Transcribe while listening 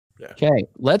Okay,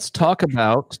 let's talk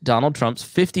about Donald Trump's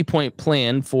 50-point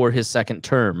plan for his second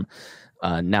term.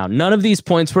 Now, none of these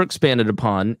points were expanded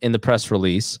upon in the press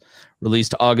release,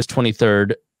 released August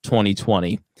 23rd,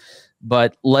 2020.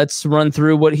 But let's run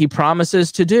through what he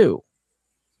promises to do.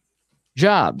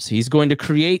 Jobs. He's going to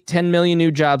create 10 million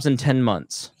new jobs in 10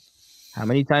 months. How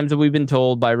many times have we been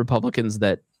told by Republicans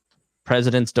that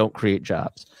presidents don't create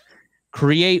jobs?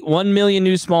 Create 1 million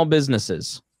new small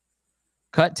businesses.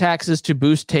 Cut taxes to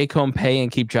boost take-home pay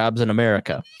and keep jobs in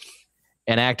America.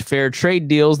 Enact fair trade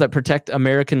deals that protect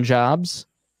American jobs.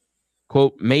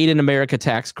 Quote, made in America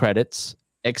tax credits.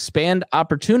 Expand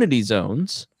opportunity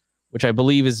zones, which I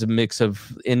believe is a mix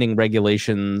of ending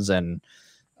regulations and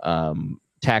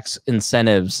tax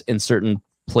incentives in certain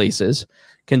places.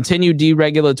 Continue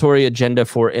deregulatory agenda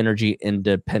for energy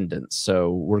independence.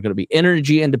 So we're going to be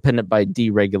energy independent by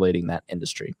deregulating that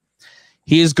industry.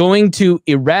 He is going to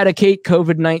eradicate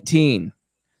COVID-19.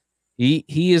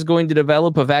 He is going to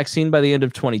develop a vaccine by the end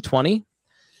of 2020.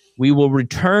 We will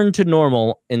return to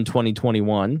normal in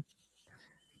 2021.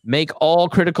 Make all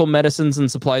critical medicines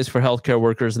and supplies for healthcare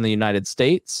workers in the United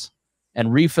States,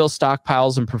 and refill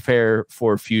stockpiles and prepare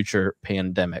for future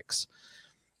pandemics.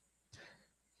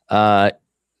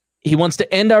 He wants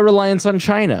to end our reliance on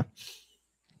China.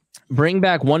 Bring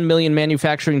back 1 million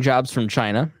manufacturing jobs from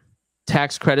China.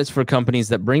 Tax credits for companies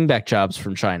that bring back jobs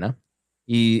from China.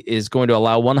 He is going to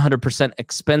allow 100%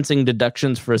 expensing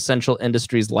deductions for essential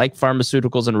industries like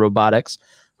pharmaceuticals and robotics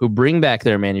who bring back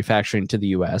their manufacturing to the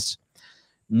U.S.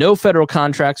 No federal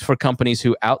contracts for companies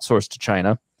who outsource to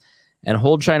China, and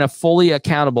hold China fully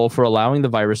accountable for allowing the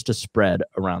virus to spread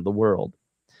around the world.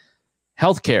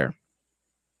 Healthcare.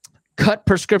 Cut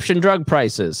prescription drug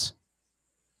prices.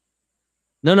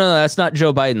 No, that's not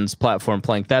Joe Biden's platform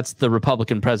plank. That's the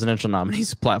Republican presidential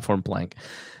nominee's platform plank.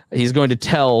 He's going to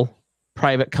tell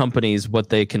private companies what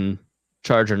they can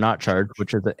charge or not charge,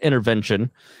 which is an intervention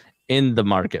in the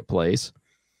marketplace.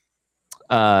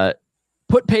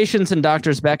 Put patients and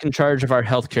doctors back in charge of our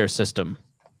healthcare system.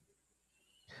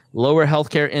 Lower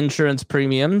healthcare insurance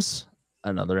premiums,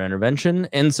 another intervention.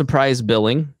 End surprise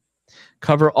billing.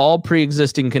 Cover all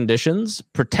pre-existing conditions.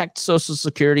 Protect Social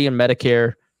Security and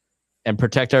Medicare, and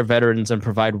protect our veterans and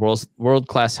provide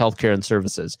world-class healthcare and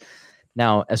services.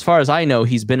 Now, as far as I know,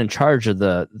 he's been in charge of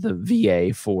the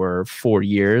VA for 4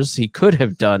 years. He could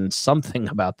have done something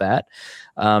about that.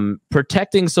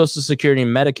 Protecting Social Security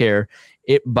and Medicare,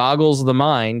 it boggles the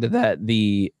mind that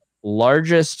the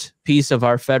largest piece of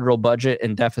our federal budget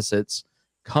and deficits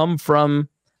come from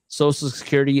Social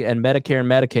Security and Medicare and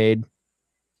Medicaid,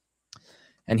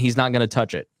 and he's not going to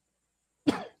touch it.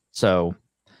 So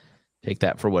take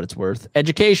that for what it's worth.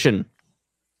 Education.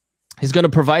 He's going to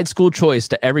provide school choice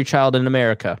to every child in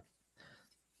America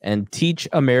and teach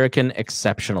American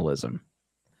exceptionalism.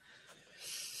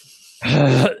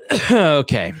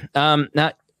 Okay.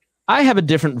 Now, I have a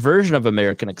different version of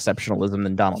American exceptionalism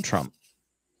than Donald Trump.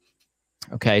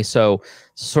 Okay, so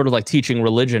sort of like teaching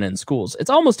religion in schools. It's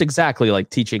almost exactly like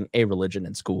teaching a religion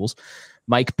in schools.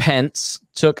 Mike Pence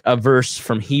took a verse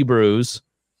from Hebrews,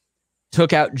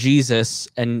 took out Jesus,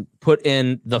 and put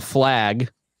in the flag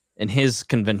in his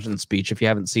convention speech, if you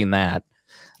haven't seen that.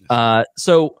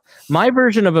 So my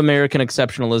version of American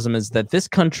exceptionalism is that this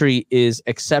country is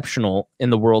exceptional in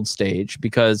the world stage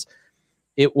because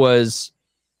it was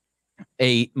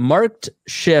a marked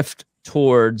shift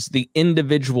towards the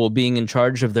individual being in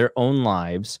charge of their own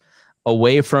lives,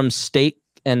 away from state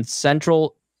and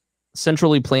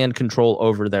centrally planned control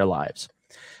over their lives.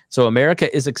 So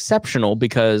America is exceptional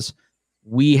because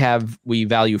we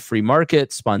value free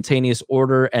market, spontaneous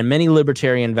order, and many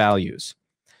libertarian values.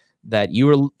 That you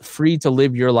are free to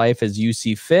live your life as you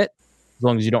see fit, as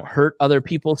long as you don't hurt other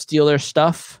people, steal their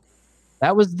stuff.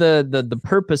 That was the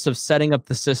purpose of setting up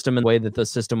the system in the way that the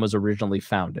system was originally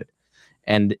founded.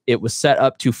 And it was set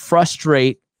up to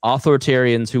frustrate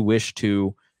authoritarians who wish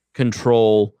to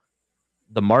control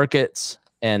the markets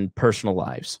and personal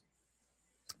lives.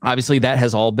 Obviously, that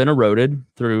has all been eroded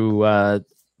through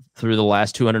the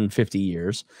last 250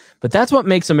 years. But that's what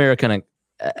makes America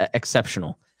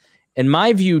exceptional. In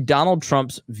my view, Donald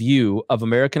Trump's view of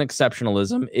American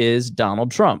exceptionalism is Donald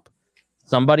Trump.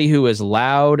 Somebody who is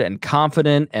loud and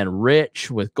confident and rich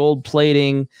with gold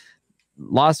plating,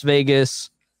 Las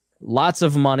Vegas, lots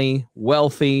of money,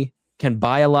 wealthy, can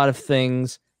buy a lot of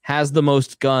things, has the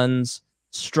most guns,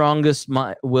 strongest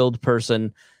willed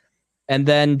person, and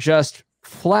then just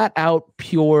flat out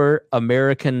pure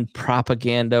American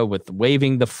propaganda with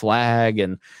waving the flag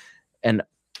and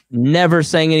never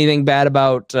saying anything bad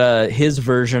about his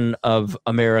version of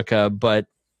America, but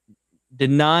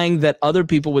denying that other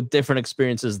people with different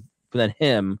experiences than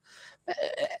him.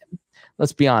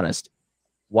 Let's be honest.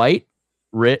 White,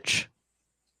 rich,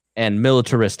 and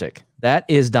militaristic. That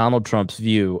is Donald Trump's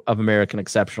view of American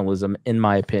exceptionalism, in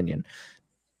my opinion.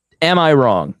 Am I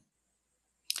wrong?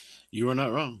 You are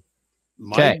not wrong.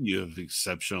 My view of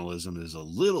exceptionalism is a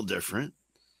little different,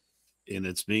 and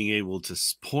it's being able to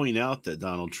point out that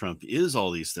Donald Trump is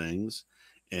all these things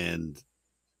and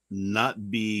not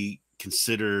be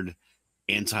considered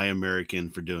anti-American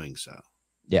for doing so.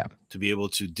 Yeah. To be able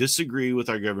to disagree with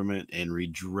our government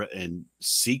and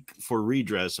seek for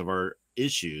redress of our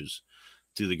issues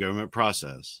through the government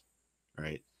process,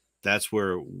 right? That's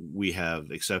where we have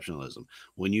exceptionalism.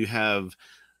 When you have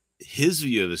his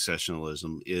view of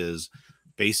exceptionalism is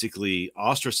basically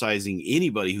ostracizing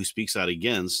anybody who speaks out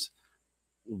against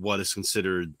what is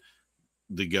considered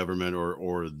the government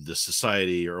or the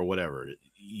society or whatever.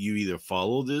 You either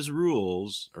follow these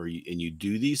rules and you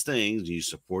do these things, and you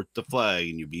support the flag,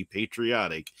 and you be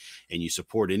patriotic, and you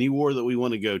support any war that we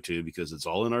want to go to because it's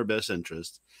all in our best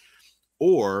interest,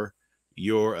 or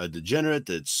you're a degenerate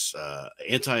that's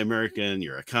anti-American,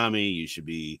 you're a commie, you should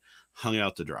be hung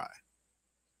out to dry.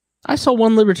 I saw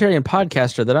one libertarian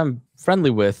podcaster that I'm friendly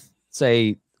with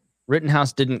say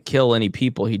Rittenhouse didn't kill any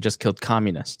people, he just killed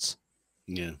communists.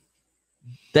 Yeah.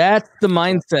 That's the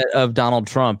mindset of Donald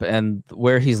Trump and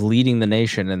where he's leading the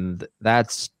nation, and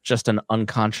that's just an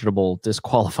unconscionable,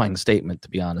 disqualifying statement, to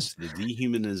be honest. It's the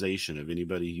dehumanization of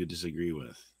anybody you disagree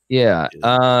with. Yeah,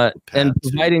 and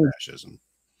providing fascism.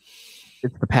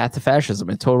 It's the path to fascism.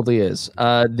 It totally is.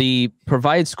 The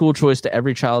provide school choice to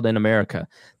every child in America.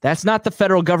 That's not the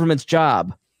federal government's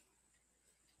job.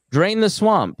 Drain the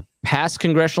swamp. Pass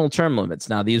congressional term limits.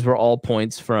 Now, these were all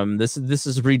points from this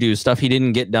is redo stuff he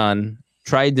didn't get done,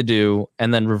 tried to do,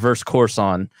 and then reverse course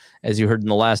on, as you heard in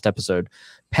the last episode.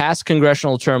 Pass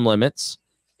congressional term limits,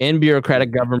 end bureaucratic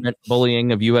government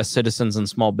bullying of U.S. citizens and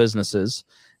small businesses,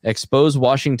 expose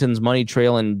Washington's money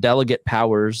trail and delegate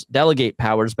powers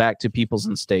back to peoples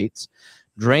and states,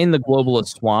 drain the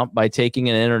globalist swamp by taking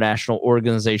in international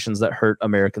organizations that hurt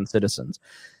American citizens.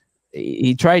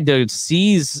 He tried to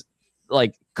seize,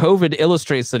 like, COVID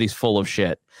illustrates that he's full of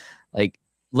shit. Like,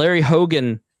 Larry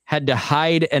Hogan had to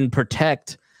hide and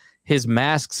protect his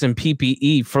masks and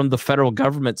PPE from the federal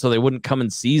government so they wouldn't come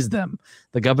and seize them.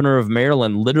 The governor of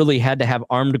Maryland literally had to have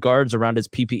armed guards around his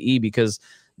PPE because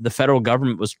the federal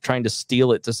government was trying to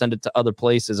steal it to send it to other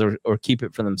places or keep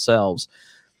it for themselves.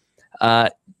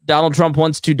 Donald Trump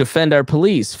wants to defend our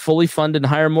police, fully fund and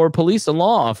hire more police and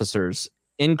law officers,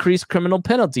 increase criminal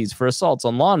penalties for assaults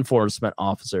on law enforcement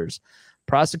officers,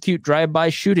 prosecute drive-by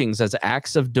shootings as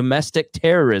acts of domestic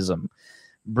terrorism,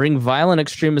 bring violent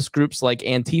extremist groups like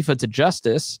Antifa to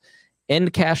justice,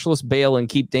 end cashless bail, and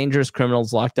keep dangerous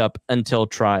criminals locked up until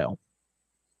trial.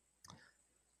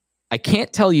 I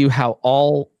can't tell you how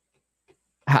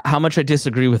much I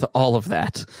disagree with all of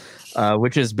that,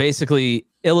 which is basically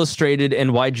illustrated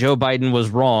in why Joe Biden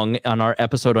was wrong on our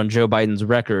episode on Joe Biden's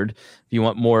record, if you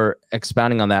want more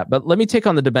expounding on that. But let me take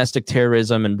on the domestic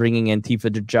terrorism and bringing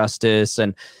Antifa to justice.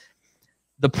 And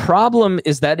the problem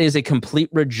is that is a complete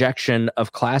rejection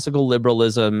of classical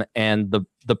liberalism and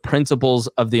the principles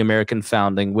of the American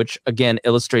founding, which again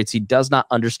illustrates he does not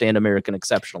understand American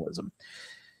exceptionalism.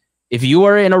 If you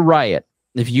are in a riot,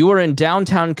 if you were in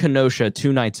downtown Kenosha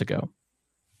 2 nights ago,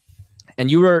 and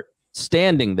you were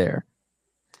standing there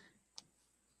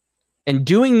and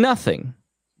doing nothing,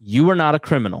 you are not a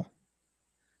criminal.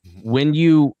 When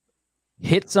you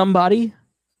hit somebody,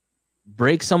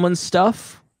 break someone's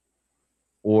stuff,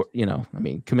 or,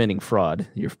 committing fraud,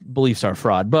 your beliefs are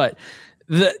fraud, but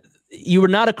you are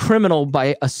not a criminal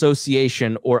by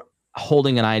association or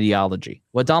holding an ideology.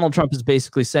 What Donald Trump is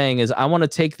basically saying is, I want to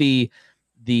take the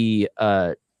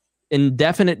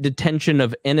indefinite detention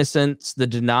of innocence, the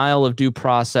denial of due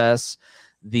process,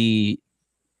 the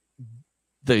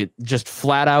just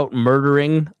flat out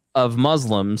murdering of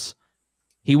Muslims.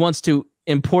 He wants to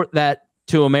import that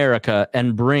to America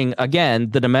and bring, again,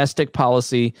 the domestic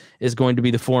policy is going to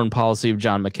be the foreign policy of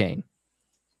John McCain.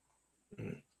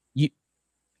 You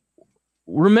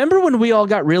remember when we all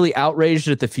got really outraged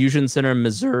at the Fusion Center in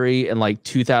Missouri in like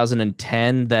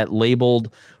 2010 that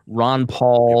labeled Ron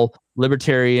Paul,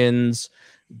 libertarians,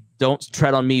 don't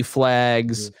tread on me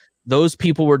flags. Those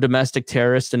people were domestic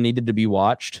terrorists and needed to be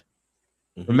watched.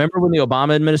 Remember when the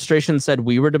Obama administration said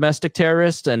we were domestic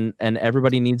terrorists and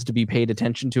everybody needs to be paid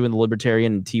attention to in the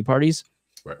libertarian and Tea parties?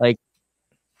 Right. Like,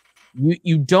 you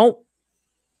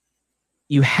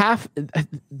have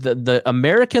the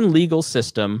American legal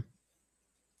system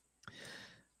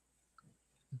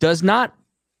does not,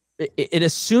 it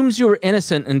assumes you're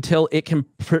innocent until it can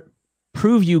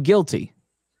prove you guilty.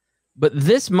 But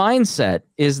this mindset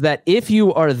is that if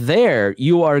you are there,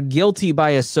 you are guilty by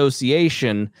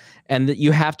association and that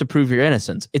you have to prove your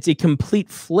innocence. It's a complete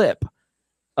flip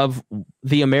of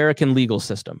the American legal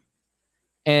system.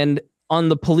 And on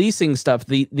the policing stuff,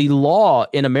 the law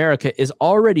in America is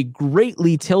already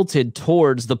greatly tilted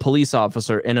towards the police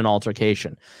officer in an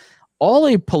altercation. All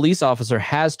a police officer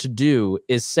has to do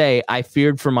is say, I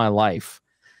feared for my life.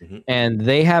 Mm-hmm. And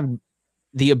they have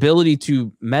the ability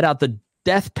to met out the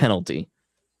death penalty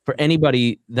for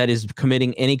anybody that is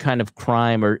committing any kind of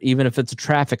crime, or even if it's a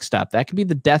traffic stop. That could be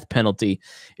the death penalty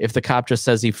if the cop just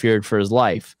says he feared for his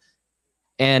life.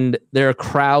 And there are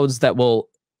crowds that will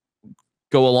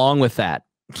go along with that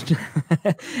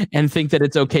and think that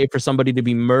it's okay for somebody to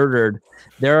be murdered.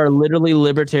 There are literally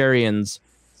libertarians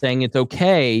saying it's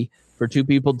okay for two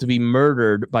people to be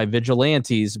murdered by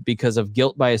vigilantes because of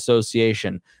guilt by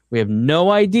association. We have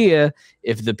no idea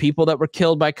if the people that were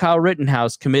killed by Kyle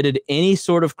Rittenhouse committed any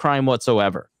sort of crime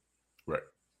whatsoever. Right.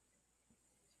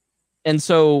 And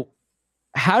so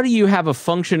how do you have a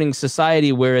functioning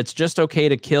society where it's just okay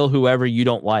to kill whoever you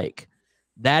don't like?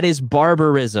 That is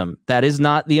barbarism. That is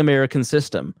not the American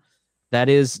system. That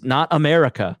is not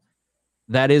America.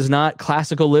 That is not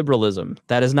classical liberalism.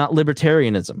 That is not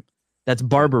libertarianism. That's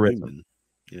barbarism.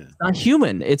 Yeah. It's not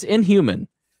human. It's inhuman.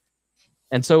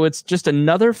 And so it's just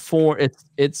another form.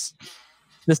 It's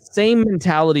the same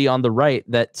mentality on the right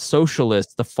that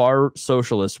socialists, the far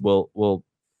socialists, will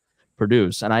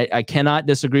produce. And I cannot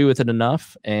disagree with it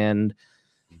enough. And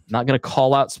I'm not going to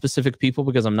call out specific people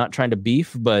because I'm not trying to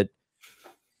beef, but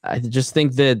I just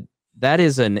think that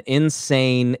is an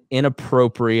insane,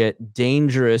 inappropriate,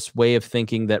 dangerous way of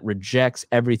thinking that rejects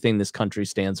everything this country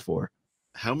stands for.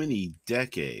 How many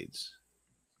decades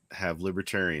have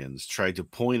libertarians tried to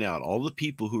point out all the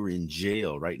people who are in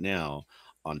jail right now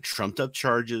on trumped up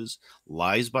charges,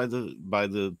 lies by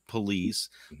the police,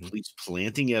 mm-hmm. police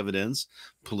planting evidence,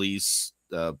 police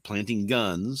planting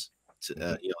guns.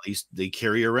 They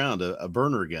carry around a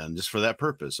burner gun just for that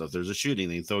purpose. So if there's a shooting,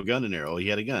 they throw a gun in there. Oh, he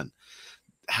had a gun.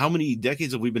 How many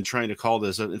decades have we been trying to call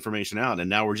this information out, and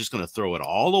now we're just going to throw it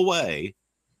all away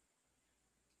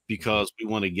because we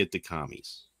want to get the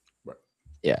commies? Right.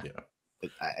 Yeah.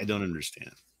 I don't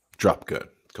understand. Drop good.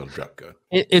 It's called drop good.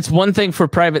 It's one thing for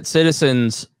private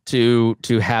citizens to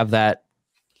have that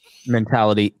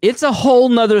mentality. It's a whole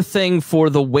nother thing for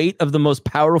the weight of the most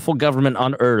powerful government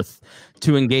on earth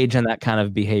to engage in that kind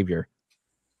of behavior.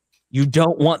 You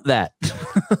don't want that.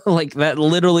 Like that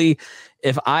literally,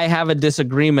 if I have a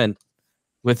disagreement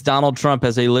with Donald Trump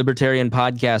as a libertarian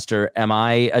podcaster, am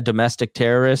I a domestic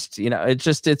terrorist?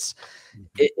 It's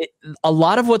a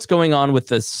lot of what's going on with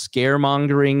the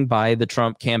scaremongering by the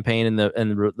Trump campaign and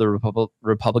the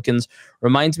Republicans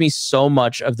reminds me so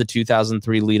much of the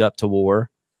 2003 lead up to war,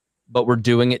 but we're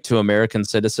doing it to American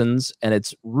citizens, and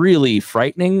it's really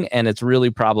frightening and it's really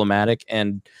problematic,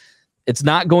 and it's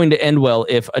not going to end well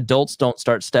if adults don't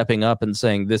start stepping up and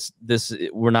saying this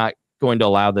we're not going to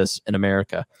allow this in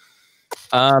America.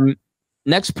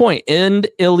 Next point, end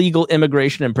illegal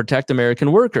immigration and protect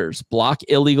American workers. Block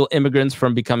illegal immigrants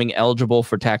from becoming eligible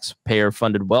for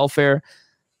taxpayer-funded welfare.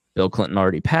 Bill Clinton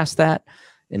already passed that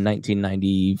in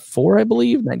 1994, I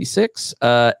believe, 96.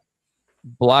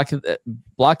 Block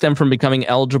them from becoming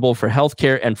eligible for health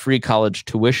care and free college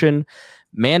tuition.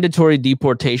 Mandatory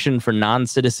deportation for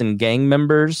non-citizen gang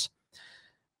members.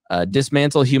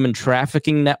 Dismantle human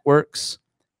trafficking networks.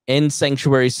 End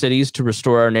sanctuary cities to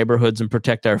restore our neighborhoods and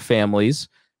protect our families.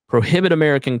 Prohibit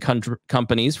American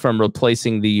companies from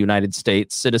replacing the United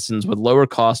States citizens with lower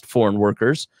cost foreign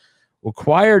workers.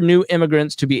 Require new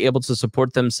immigrants to be able to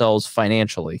support themselves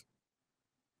financially,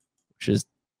 which is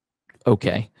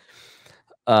okay.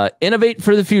 Innovate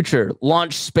for the future.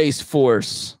 Launch Space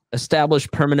Force. Establish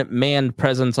permanent manned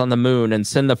presence on the moon and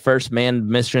send the first manned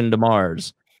mission to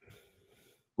Mars.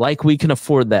 Like we can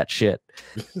afford that shit.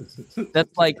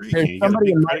 That's like there's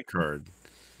somebody in my card.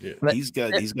 Yeah. He's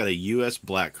got a U.S.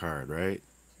 black card, right?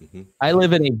 Mm-hmm. I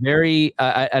live in a very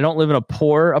I don't live in a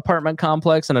poor apartment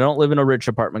complex, and I don't live in a rich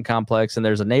apartment complex. And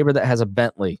there's a neighbor that has a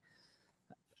Bentley.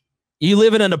 You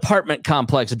live in an apartment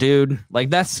complex, dude.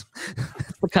 Like that's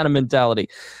the kind of mentality.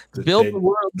 Build the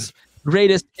world's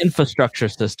greatest infrastructure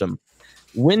system.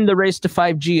 Win the race to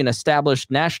 5G and establish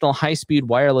national high-speed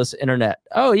wireless internet.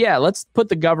 Oh, yeah, let's put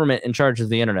the government in charge of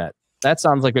the internet. That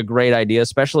sounds like a great idea,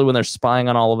 especially when they're spying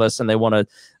on all of us and they want to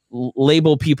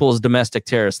label people as domestic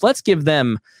terrorists. Let's give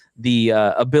them the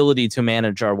ability to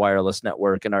manage our wireless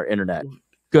network and our internet.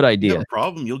 Good idea. No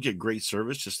problem. You'll get great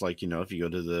service, just like, if you go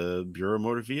to the Bureau of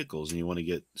Motor Vehicles and you want to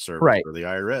get service, right, or the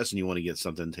IRS and you want to get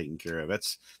something taken care of.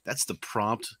 That's the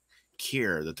prompt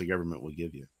care that the government will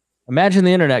give you. Imagine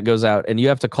the internet goes out and you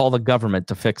have to call the government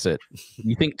to fix it.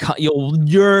 You think you'll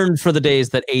yearn for the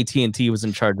days that AT&T was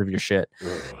in charge of your shit.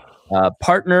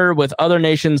 Partner with other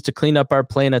nations to clean up our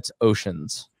planet's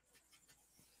oceans.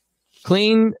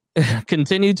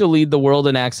 Continue to lead the world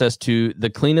in access to the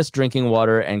cleanest drinking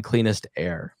water and cleanest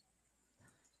air.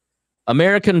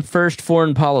 American first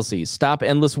foreign policy. Stop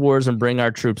endless wars and bring our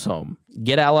troops home.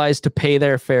 Get allies to pay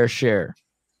their fair share.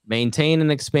 Maintain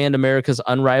and expand America's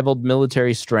unrivaled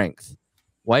military strength.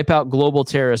 Wipe out global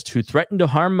terrorists who threaten to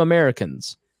harm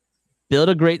Americans. Build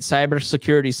a great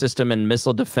cybersecurity system and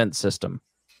missile defense system.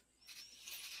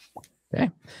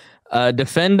 Okay.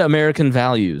 Defend American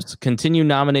values. Continue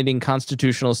nominating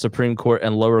constitutional Supreme Court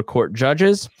and lower court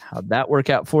judges. How'd that work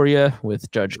out for you with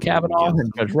Judge Kavanaugh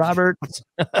and Judge Roberts?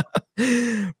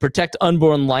 Protect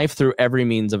unborn life through every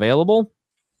means available.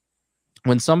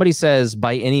 When somebody says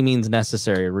by any means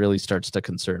necessary, it really starts to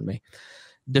concern me.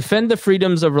 Defend the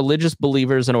freedoms of religious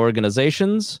believers and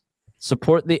organizations.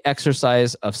 Support the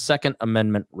exercise of Second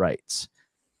Amendment rights.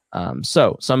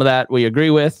 So some of that we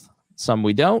agree with, some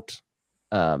we don't.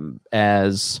 Matthew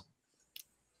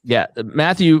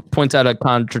points out a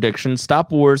contradiction.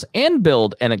 Stop wars and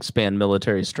build and expand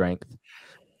military strength.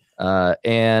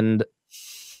 And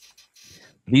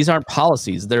these aren't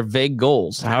policies. They're vague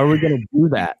goals. How are we going to do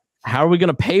that? How are we going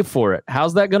to pay for it?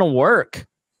 How's that going to work?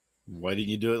 Why didn't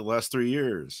you do it the last 3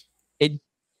 years? It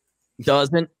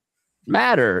doesn't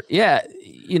matter. Yeah.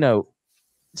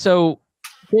 So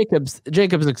Jacob's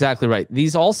exactly right.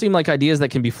 These all seem like ideas that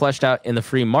can be fleshed out in the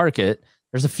free market.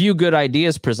 There's a few good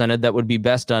ideas presented that would be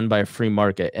best done by a free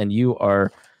market. And you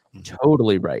are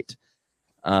totally right.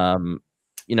 We're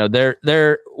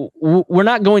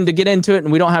not going to get into it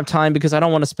and we don't have time because I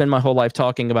don't want to spend my whole life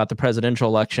talking about the presidential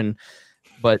election.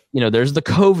 But, there's the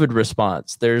COVID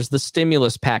response. There's the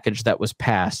stimulus package that was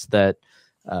passed that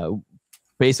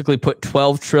basically put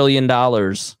 $12 trillion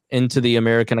into the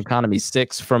American economy,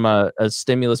 6 from a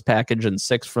stimulus package and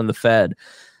 6 from the Fed.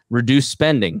 Reduce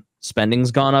spending. Spending's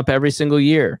gone up every single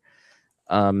year.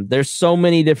 There's so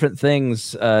many different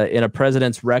things in a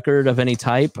president's record of any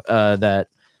type that,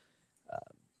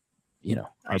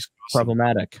 are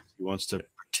problematic. He wants to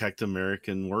protect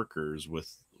American workers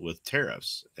with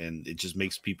tariffs, and it just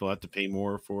makes people have to pay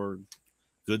more for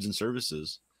goods and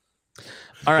services.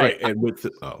 All right. And with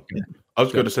I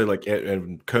was going to say,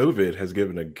 and COVID has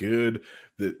given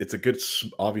it's a good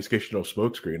obfuscational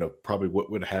smokescreen of probably what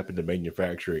would happen to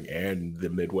manufacturing and the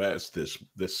Midwest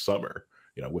this summer,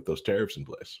 with those tariffs in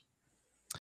place.